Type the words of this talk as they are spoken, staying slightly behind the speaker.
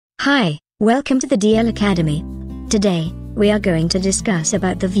Hi, welcome to the DL Academy. Today, we are going to discuss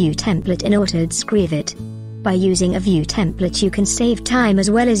about the view template in Autodesk Revit. By using a view template you can save time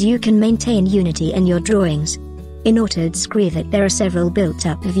as well as you can maintain unity in your drawings. In Autodesk Revit there are several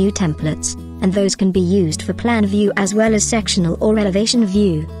built-up view templates, and those can be used for plan view as well as sectional or elevation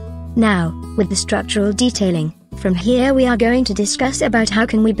view. Now, with the structural detailing, from here we are going to discuss about how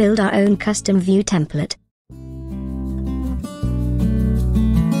can we build our own custom view template.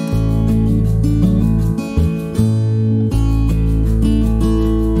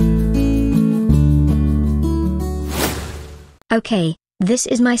 Okay, this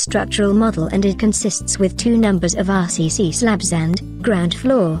is my structural model and it consists with two numbers of RCC slabs and ground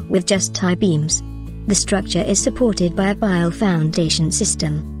floor with just tie beams. The structure is supported by a pile foundation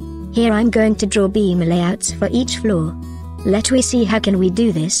system. Here I'm going to draw beam layouts for each floor. Let me see how can we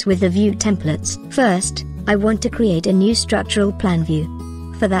do this with the view templates. First, I want to create a new structural plan view.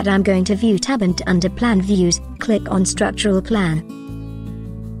 For that I'm going to View tab and under Plan Views, click on Structural Plan.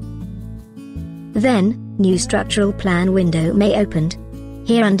 Then, New Structural Plan window may opened.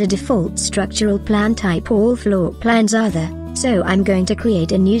 Here under Default Structural Plan Type all floor plans are there, so I'm going to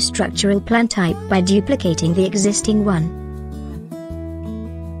create a new structural plan type by duplicating the existing one.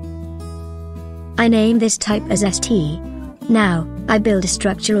 I name this type as ST. Now, I build a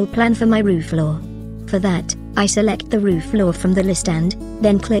structural plan for my roof floor. For that, I select the roof floor from the list and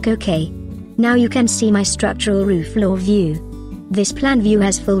then click OK. Now you can see my structural roof floor view. This plan view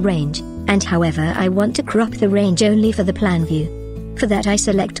has full range. And however I want to crop the range only for the plan view. For that I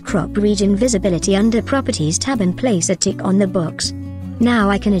select Crop Region Visibility under Properties tab and place a tick on the box. Now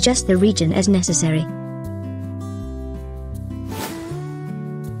I can adjust the region as necessary.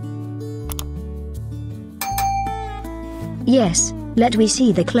 Yes, let me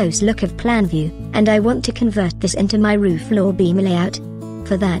see the close look of plan view, and I want to convert this into my roof floor beam layout.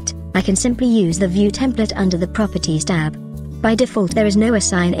 For that, I can simply use the View template under the Properties tab. By default there is no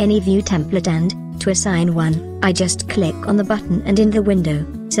Assign Any View template and, to assign one, I just click on the button and in the window,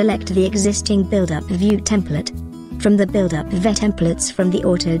 select the existing build-up view template. From the build-up view templates from the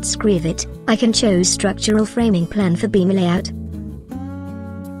Autodesk Revit, I can choose Structural Framing Plan for beam layout.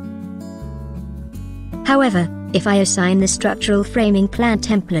 However, if I assign the Structural Framing Plan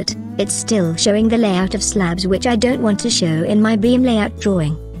template, it's still showing the layout of slabs which I don't want to show in my beam layout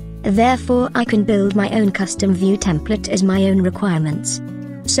drawing. Therefore I can build my own custom view template as my own requirements.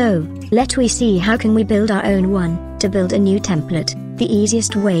 So, let we see how can we build our own one. To build a new template, the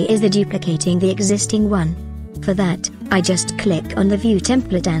easiest way is the duplicating the existing one. For that, I just click on the view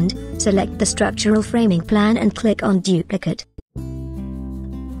template and select the structural framing plan and click on duplicate.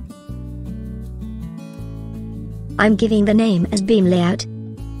 I'm giving the name as beam layout.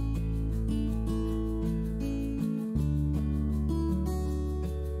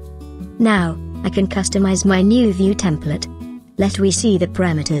 Now, I can customize my new view template. Let we see the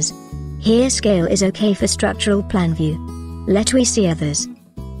parameters. Here scale is okay for structural plan view. Let we see others.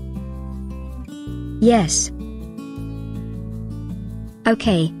 Yes.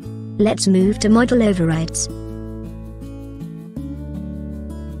 Okay. Let's move to model overrides.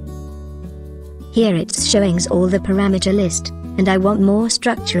 Here it's showing all the parameter list, and I want more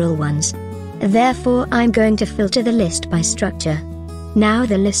structural ones. Therefore I'm going to filter the list by structure. Now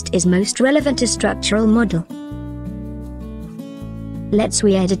the list is most relevant to structural model. Let's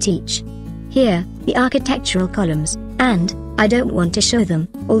we edit each. Here, the architectural columns, and I don't want to show them,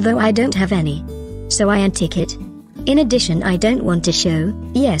 although I don't have any. So I untick it. In addition I don't want to show,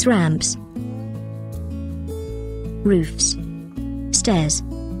 ramps, roofs, stairs,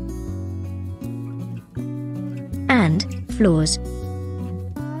 and floors.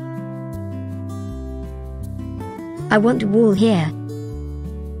 I want wall here.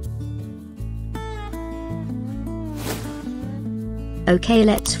 Okay,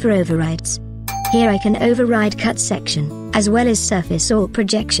 let's for overrides. Here I can override cut section, as well as surface or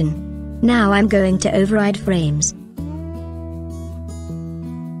projection. Now I'm going to override frames.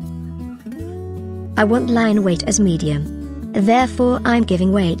 I want line weight as medium. Therefore I'm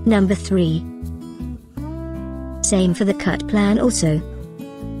giving weight number 3. Same for the cut plan also.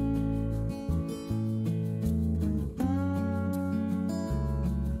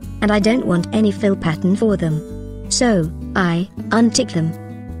 And I don't want any fill pattern for them. So, I untick them.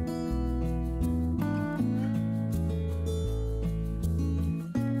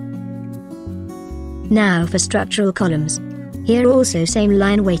 Now for structural columns. Here also same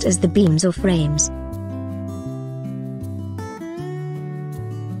line weight as the beams or frames.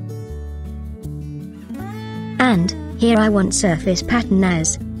 And, here I want surface pattern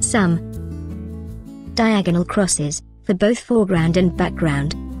as some diagonal crosses for both foreground and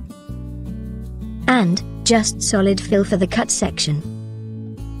background. and just solid fill for the cut section.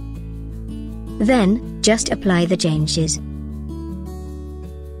 Then, just apply the changes.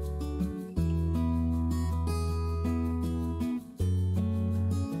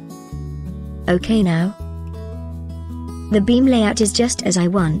 Okay, now the beam layout is just as I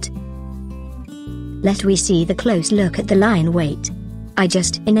want. Let we see the close look at the line weight. I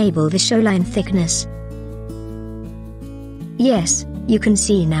just enable the show line thickness. Yes, you can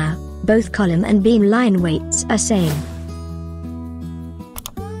see now, both column and beam line weights are same.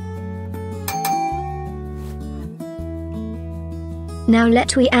 Now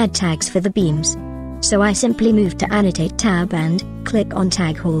let we add tags for the beams. So I simply move to Annotate tab and click on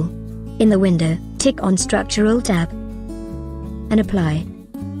Tag Hall. In the window, tick on Structural tab and apply.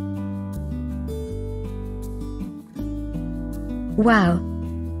 Wow!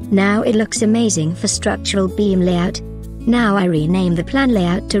 Now it looks amazing for structural beam layout. Now I rename the plan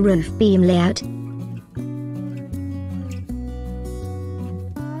layout to Roof Beam Layout.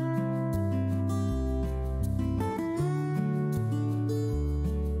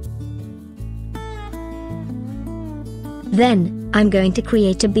 Then, I'm going to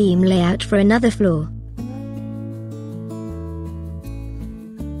create a beam layout for another floor.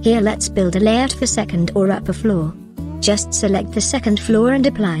 Here let's build a layout for second or upper floor. Just select the second floor and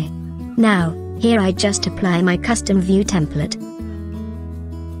apply. Now, here I just apply my custom view template.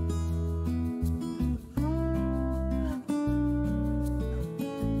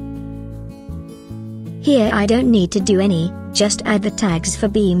 Here I don't need to do any, just add the tags for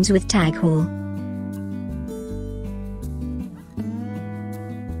beams with Tag Hall.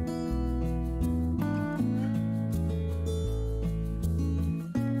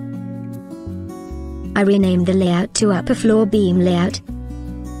 I rename the layout to Upper Floor Beam Layout.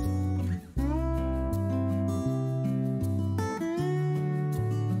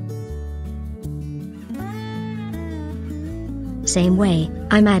 Same way,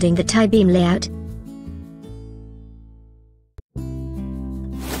 I'm adding the tie beam layout.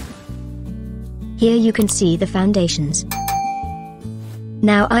 Here you can see the foundations.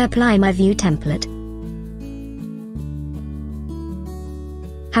 Now I apply my view template.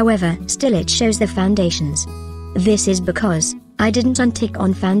 However, still it shows the foundations. This is because I didn't untick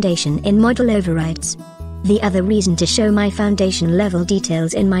on foundation in model overrides. The other reason to show my foundation level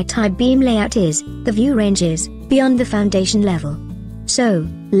details in my tie beam layout is, the view range is beyond the foundation level. So,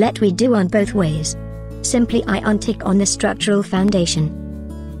 let we do on both ways. Simply I untick on the structural foundation.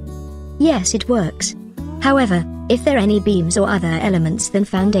 Yes, it works. However, if there are any beams or other elements than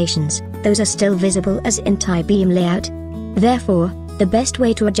foundations, those are still visible as in tie beam layout. Therefore, the best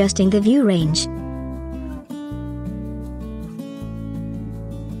way to adjusting the view range.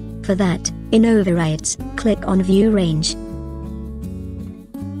 For that, in Overrides, click on View Range.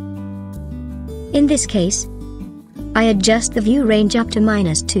 In this case, I adjust the view range up to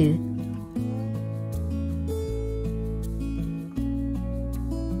 -2.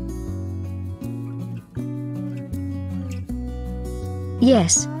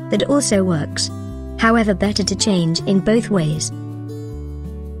 Yes, that also works. However, better to change in both ways.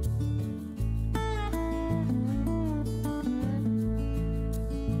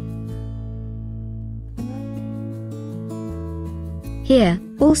 Here,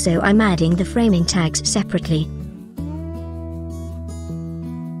 also I'm adding the framing tags separately.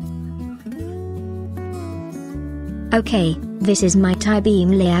 Okay, this is my tie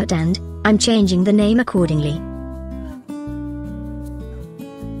beam layout and I'm changing the name accordingly.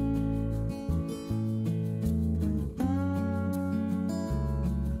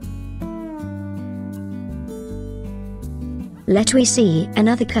 Let we see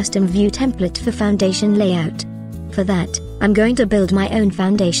another custom view template for foundation layout. For that, I'm going to build my own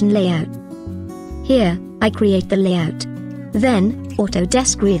foundation layout. Here, I create the layout. Then,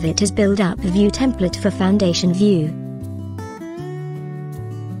 Autodesk Revit has built up a view template for foundation view.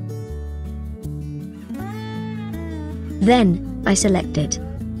 Then, I select it.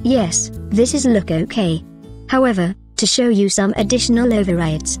 Yes, this is look okay. However, to show you some additional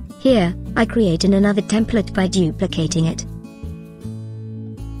overrides, here, I create another template by duplicating it.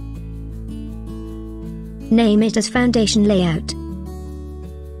 Name it as Foundation Layout.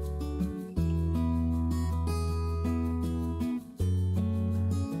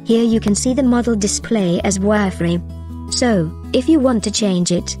 Here you can see the model display as wireframe. So, if you want to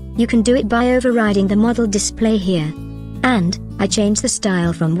change it, you can do it by overriding the model display here. And, I change the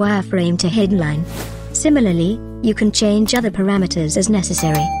style from wireframe to hidden line. Similarly, you can change other parameters as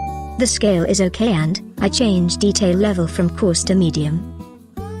necessary. The scale is okay and, I change detail level from coarse to medium.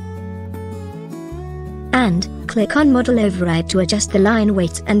 And, click on Model Override to adjust the line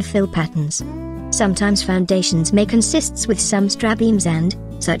weights and fill patterns. Sometimes foundations may consist with some strap beams, and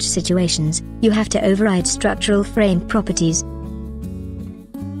such situations, you have to override structural frame properties.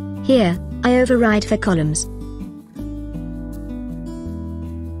 Here, I override for columns.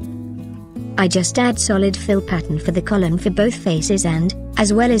 I just add solid fill pattern for the column for both faces and,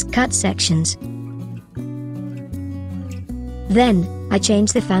 as well as cut sections. Then, I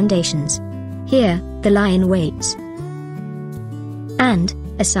change the foundations. Here, the line weights. And,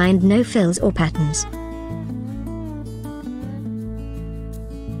 assigned no fills or patterns.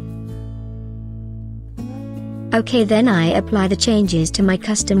 Okay, then I apply the changes to my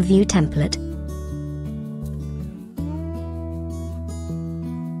custom view template.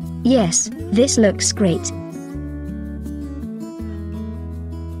 Yes, this looks great.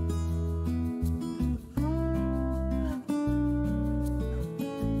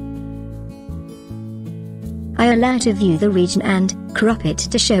 I allow to view the region and crop it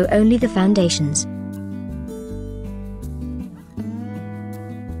to show only the foundations.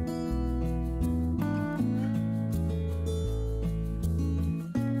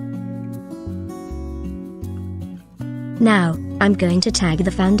 Now, I'm going to tag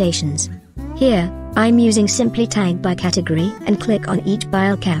the foundations. Here, I'm using simply tag by category and click on each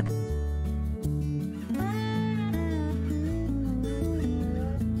file cap.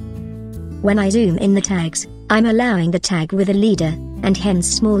 When I zoom in the tags, I'm allowing the tag with a leader, and hence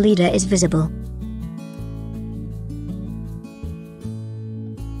small leader is visible.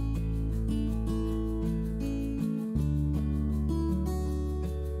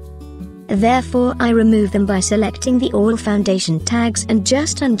 Therefore, I remove them by selecting the all foundation tags and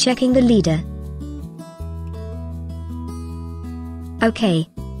just unchecking the leader. Okay.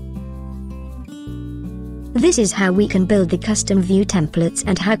 This is how we can build the custom view templates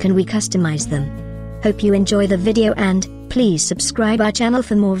and how can we customize them. Hope you enjoy the video and please subscribe our channel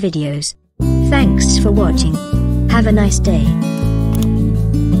for more videos. Thanks for watching. Have a nice day.